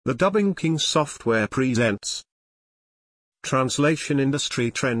The Dubbing King software presents Translation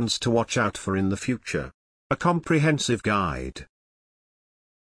Industry Trends to Watch Out For in the Future. A comprehensive guide.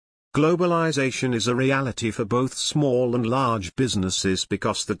 Globalization is a reality for both small and large businesses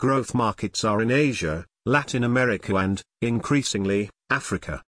because the growth markets are in Asia, Latin America and, increasingly,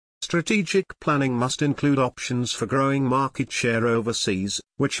 Africa. Strategic planning must include options for growing market share overseas,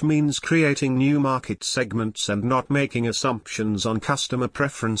 which means creating new market segments and not making assumptions on customer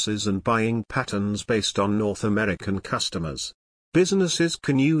preferences and buying patterns based on North American customers. Businesses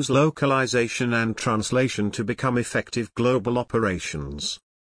can use localization and translation to become effective global operations.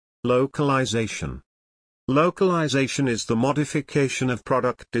 Localization. Localization is the modification of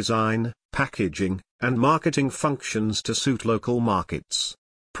product design, packaging, and marketing functions to suit local markets.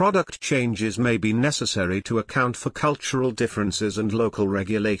 Product changes may be necessary to account for cultural differences and local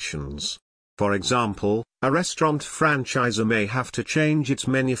regulations. For example, a restaurant franchisor may have to change its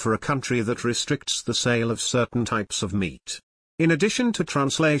menu for a country that restricts the sale of certain types of meat. In addition to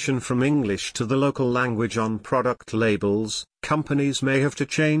translation from English to the local language on product labels, companies may have to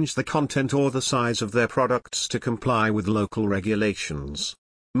change the content or the size of their products to comply with local regulations.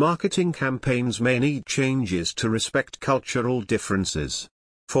 Marketing campaigns may need changes to respect cultural differences.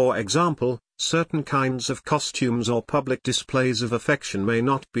 For example, certain kinds of costumes or public displays of affection may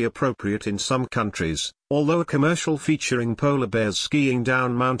not be appropriate in some countries, although a commercial featuring polar bears skiing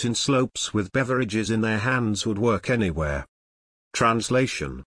down mountain slopes with beverages in their hands would work anywhere.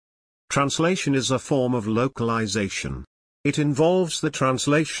 Translation. Translation is a form of localization. It involves the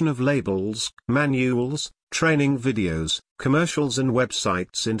translation of labels, manuals, training videos, commercials and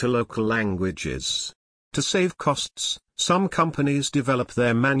websites into local languages. To save costs, some companies develop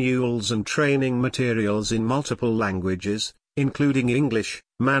their manuals and training materials in multiple languages, including English,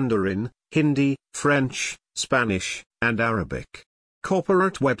 Mandarin, Hindi, French, Spanish, and Arabic.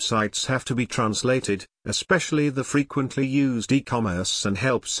 Corporate websites have to be translated, especially the frequently used e-commerce and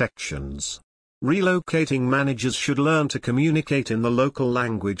help sections. Relocating managers should learn to communicate in the local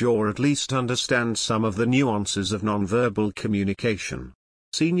language or at least understand some of the nuances of nonverbal communication.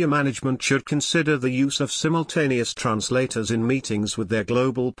 Senior management should consider the use of simultaneous translators in meetings with their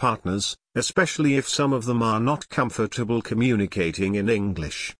global partners, especially if some of them are not comfortable communicating in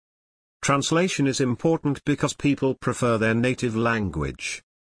English. Translation is important because people prefer their native language.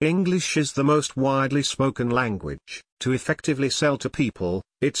 English is the most widely spoken language. To effectively sell to people,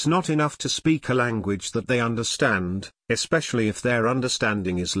 it's not enough to speak a language that they understand, especially if their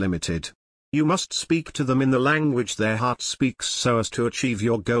understanding is limited. You must speak to them in the language their heart speaks so as to achieve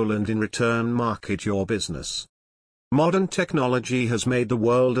your goal and in return market your business. Modern technology has made the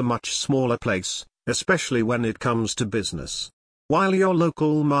world a much smaller place, especially when it comes to business. While your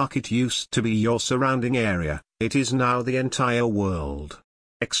local market used to be your surrounding area, it is now the entire world.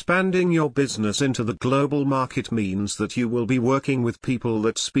 Expanding your business into the global market means that you will be working with people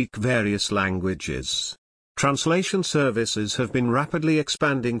that speak various languages. Translation services have been rapidly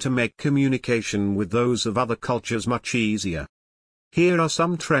expanding to make communication with those of other cultures much easier. Here are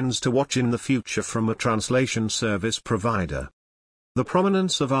some trends to watch in the future from a translation service provider. The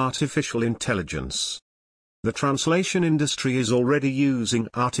prominence of artificial intelligence. The translation industry is already using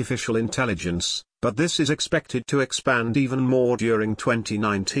artificial intelligence, but this is expected to expand even more during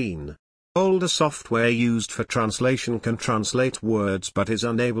 2019. Older software used for translation can translate words but is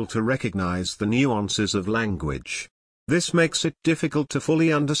unable to recognize the nuances of language. This makes it difficult to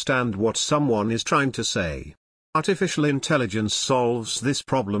fully understand what someone is trying to say. Artificial intelligence solves this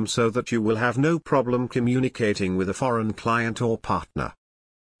problem so that you will have no problem communicating with a foreign client or partner.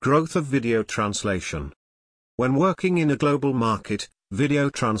 Growth of video translation. When working in a global market, video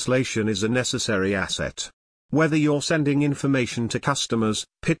translation is a necessary asset. Whether you're sending information to customers,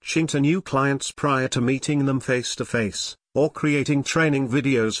 pitching to new clients prior to meeting them face-to-face, or creating training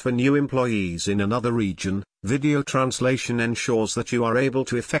videos for new employees in another region, video translation ensures that you are able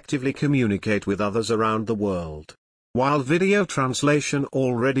to effectively communicate with others around the world. While video translation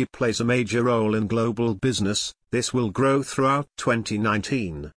already plays a major role in global business, this will grow throughout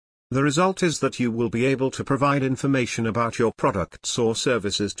 2019. The result is that you will be able to provide information about your products or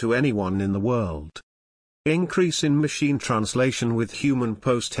services to anyone in the world. Increase in machine translation with human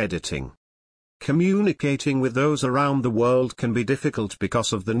post-editing. Communicating with those around the world can be difficult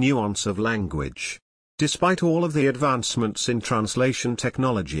because of the nuance of language. Despite all of the advancements in translation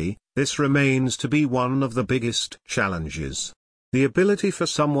technology, this remains to be one of the biggest challenges. The ability for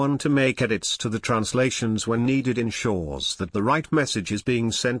someone to make edits to the translations when needed ensures that the right message is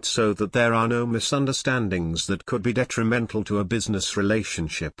being sent so that there are no misunderstandings that could be detrimental to a business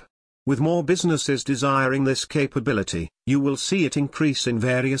relationship. With more businesses desiring this capability, you will see it increase in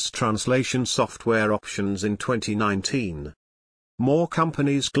various translation software options in 2019. More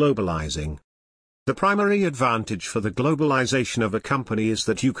companies globalizing. The primary advantage for the globalization of a company is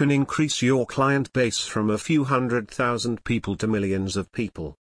that you can increase your client base from a few 100,000 people to millions of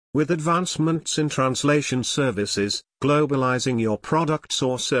people. With advancements in translation services, globalizing your products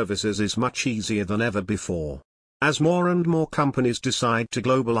or services is much easier than ever before. As more and more companies decide to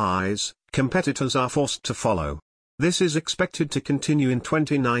globalize, competitors are forced to follow. This is expected to continue in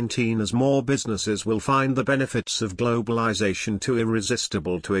 2019 as more businesses will find the benefits of globalization too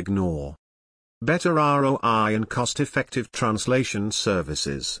irresistible to ignore. Better ROI and cost-effective translation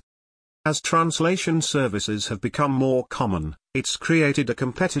services. As translation services have become more common, it's created a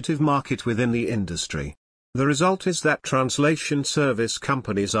competitive market within the industry. The result is that translation service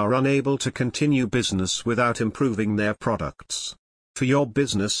companies are unable to continue business without improving their products. For your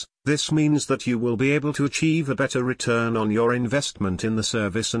business, this means that you will be able to achieve a better return on your investment in the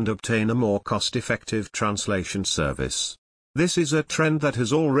service and obtain a more cost-effective translation service. This is a trend that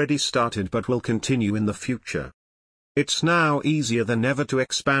has already started but will continue in the future. It's now easier than ever to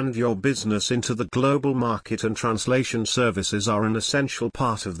expand your business into the global market, and translation services are an essential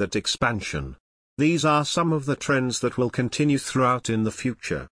part of that expansion. These are some of the trends that will continue throughout in the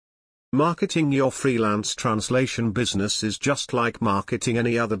future. Marketing your freelance translation business is just like marketing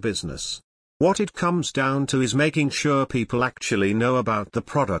any other business. What it comes down to is making sure people actually know about the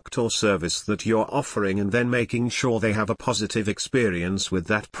product or service that you're offering and then making sure they have a positive experience with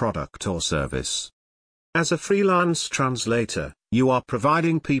that product or service. As a freelance translator, you are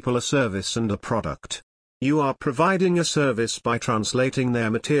providing people a service and a product. You are providing a service by translating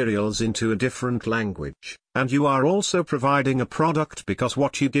their materials into a different language, and you are also providing a product because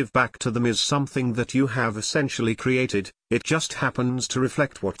what you give back to them is something that you have essentially created. It just happens to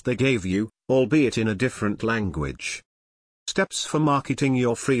reflect what they gave you, albeit in a different language. Steps for marketing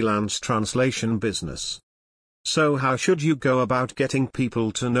your freelance translation business. So how should you go about getting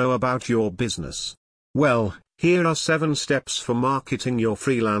people to know about your business? Well, here are 7 steps for marketing your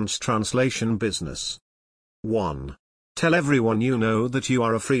freelance translation business. 1. Tell everyone you know that you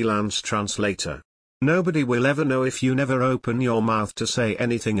are a freelance translator. Nobody will ever know if you never open your mouth to say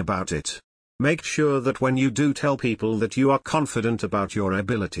anything about it. Make sure that when you do tell people that you are confident about your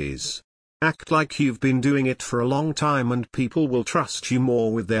abilities. Act like you've been doing it for a long time and people will trust you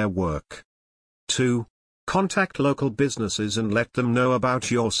more with their work. 2. Contact local businesses and let them know about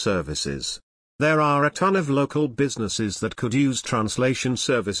your services. There are a ton of local businesses that could use translation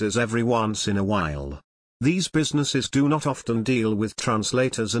services every once in a while. These businesses do not often deal with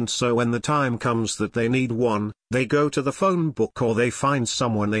translators, and so when the time comes that they need one, they go to the phone book or they find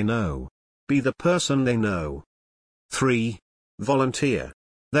someone they know. Be the person they know. 3. Volunteer.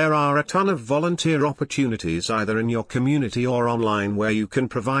 There are a ton of volunteer opportunities either in your community or online where you can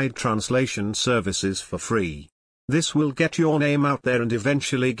provide translation services for free. This will get your name out there and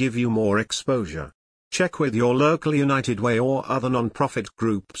eventually give you more exposure. Check with your local United Way or other non-profit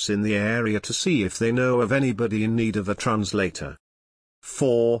groups in the area to see if they know of anybody in need of a translator.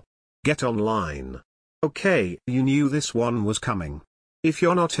 4. Get online. Okay, you knew this one was coming. If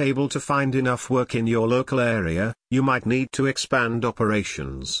you're not able to find enough work in your local area, you might need to expand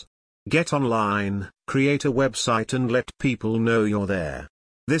operations. Get online, create a website and let people know you're there.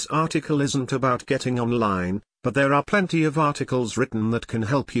 This article isn't about getting online, but there are plenty of articles written that can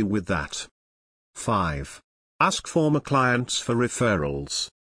help you with that. 5. Ask former clients for referrals.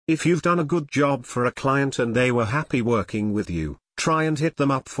 If you've done a good job for a client and they were happy working with you, try and hit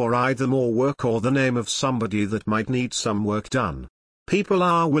them up for either more work or the name of somebody that might need some work done. People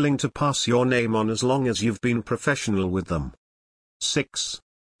are willing to pass your name on as long as you've been professional with them. 6.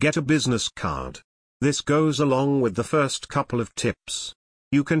 Get a business card. This goes along with the first couple of tips.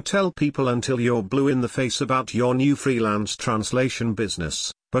 You can tell people until you're blue in the face about your new freelance translation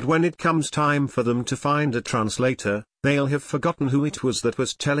business, but when it comes time for them to find a translator, they'll have forgotten who it was that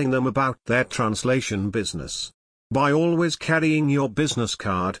was telling them about their translation business. By always carrying your business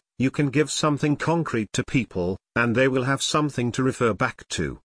card, you can give something concrete to people, and they will have something to refer back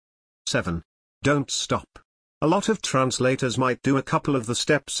to. 7. Don't stop. A lot of translators might do a couple of the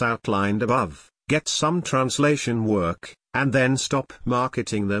steps outlined above, get some translation work, and then stop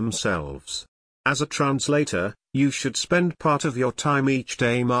marketing themselves. As a translator, you should spend part of your time each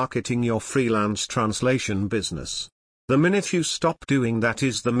day marketing your freelance translation business. The minute you stop doing that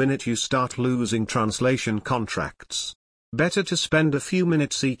is the minute you start losing translation contracts. Better to spend a few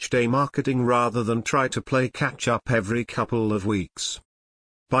minutes each day marketing rather than try to play catch up every couple of weeks.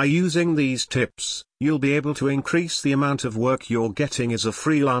 By using these tips, you'll be able to increase the amount of work you're getting as a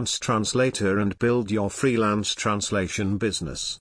freelance translator and build your freelance translation business.